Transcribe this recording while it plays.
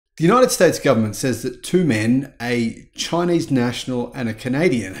The United States government says that two men, a Chinese national and a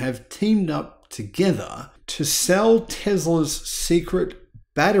Canadian, have teamed up together to sell Tesla's secret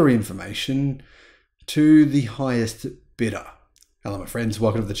battery information to the highest bidder. Hello my friends,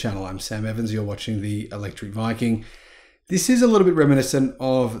 welcome to the channel. I'm Sam Evans, you're watching the Electric Viking. This is a little bit reminiscent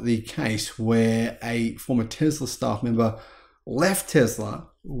of the case where a former Tesla staff member left Tesla,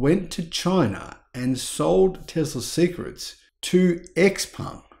 went to China and sold Tesla's secrets to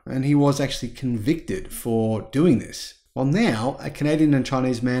Xpeng. And he was actually convicted for doing this. Well, now a Canadian and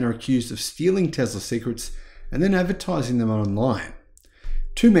Chinese man are accused of stealing Tesla secrets and then advertising them online.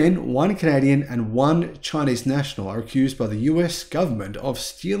 Two men, one Canadian and one Chinese national, are accused by the US government of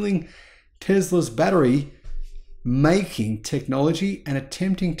stealing Tesla's battery making technology and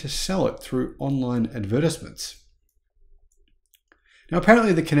attempting to sell it through online advertisements. Now,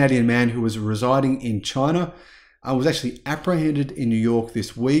 apparently the Canadian man, who was residing in China, was actually apprehended in New York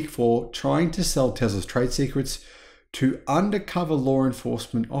this week for trying to sell Tesla's trade secrets to undercover law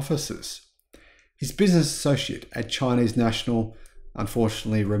enforcement officers. His business associate, a Chinese national,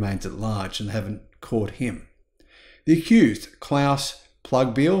 unfortunately remains at large and haven't caught him. The accused, Klaus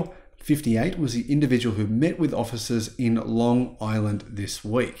Plugbiel, 58, was the individual who met with officers in Long Island this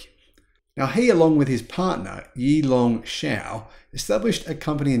week. Now, he, along with his partner, Yilong Xiao, established a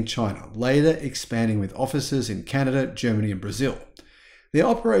company in China, later expanding with offices in Canada, Germany, and Brazil. Their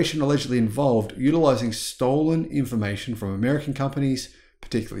operation allegedly involved utilizing stolen information from American companies,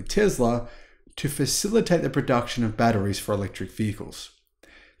 particularly Tesla, to facilitate the production of batteries for electric vehicles.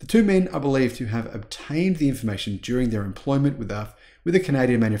 The two men are believed to have obtained the information during their employment with a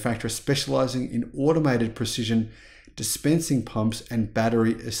Canadian manufacturer specializing in automated precision dispensing pumps and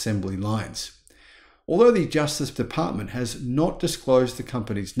battery assembly lines. Although the Justice Department has not disclosed the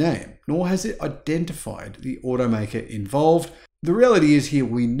company's name, nor has it identified the automaker involved, the reality is here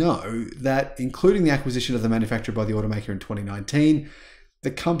we know that, including the acquisition of the manufacturer by the automaker in 2019,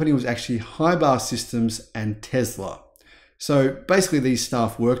 the company was actually Highbar Systems and Tesla. So basically these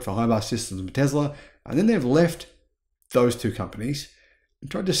staff worked for Highbar Systems and Tesla, and then they've left those two companies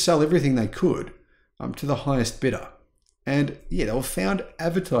and tried to sell everything they could to the highest bidder. And yeah, they were found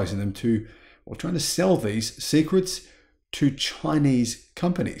advertising them to, or trying to sell these secrets to Chinese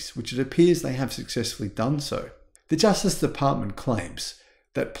companies, which it appears they have successfully done so. The Justice Department claims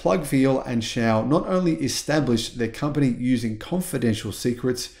that Plugbiel and Xiao not only established their company using confidential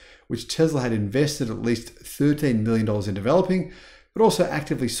secrets, which Tesla had invested at least $13 million in developing, but also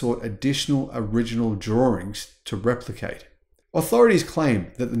actively sought additional original drawings to replicate. Authorities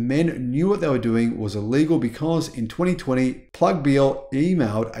claim that the men knew what they were doing was illegal because in 2020, Plugbiel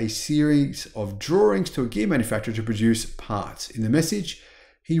emailed a series of drawings to a gear manufacturer to produce parts. In the message,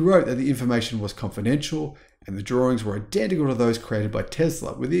 he wrote that the information was confidential and the drawings were identical to those created by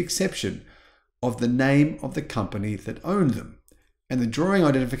Tesla, with the exception of the name of the company that owned them and the drawing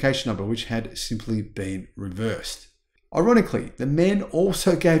identification number, which had simply been reversed. Ironically, the men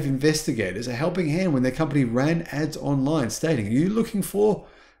also gave investigators a helping hand when their company ran ads online stating, "Are you looking for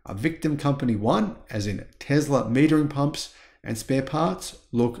a victim company 1, as in Tesla metering pumps and spare parts?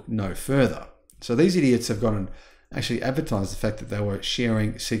 Look no further." So these idiots have gone and actually advertised the fact that they were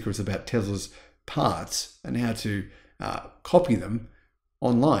sharing secrets about Tesla's parts and how to copy them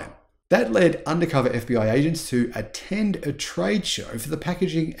online. That led undercover FBI agents to attend a trade show for the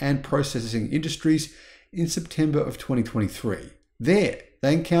packaging and processing industries in September of 2023. There,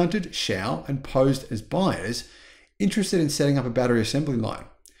 they encountered Xiao and posed as buyers interested in setting up a battery assembly line.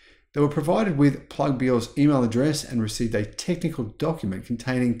 They were provided with Plugbiel's email address and received a technical document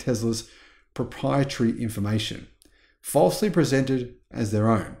containing Tesla's proprietary information, falsely presented as their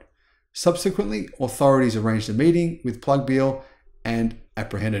own. Subsequently, authorities arranged a meeting with Plugbiel and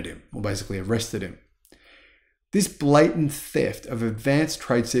apprehended him, or basically arrested him. This blatant theft of advanced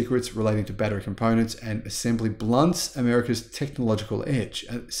trade secrets relating to battery components and assembly blunts America's technological edge,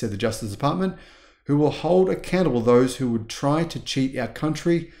 said the Justice Department, who will hold accountable those who would try to cheat our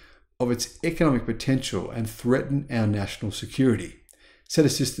country of its economic potential and threaten our national security, said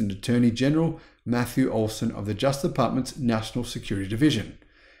Assistant Attorney General Matthew Olson of the Justice Department's National Security Division.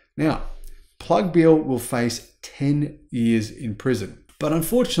 Now, Plugbiel will face 10 years in prison, but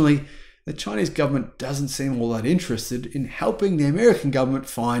unfortunately, the Chinese government doesn't seem all that interested in helping the American government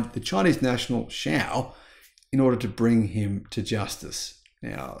find the Chinese national Xiao in order to bring him to justice.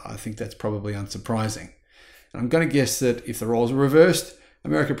 Now, I think that's probably unsurprising. And I'm going to guess that if the roles were reversed,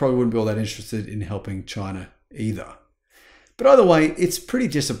 America probably wouldn't be all that interested in helping China either. But either way, it's pretty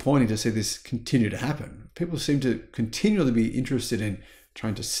disappointing to see this continue to happen. People seem to continually be interested in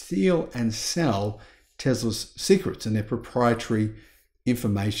trying to steal and sell Tesla's secrets and their proprietary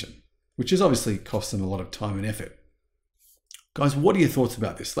information, which has obviously cost them a lot of time and effort. Guys, what are your thoughts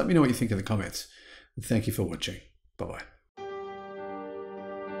about this? Let me know what you think in the comments. And thank you for watching. Bye-bye.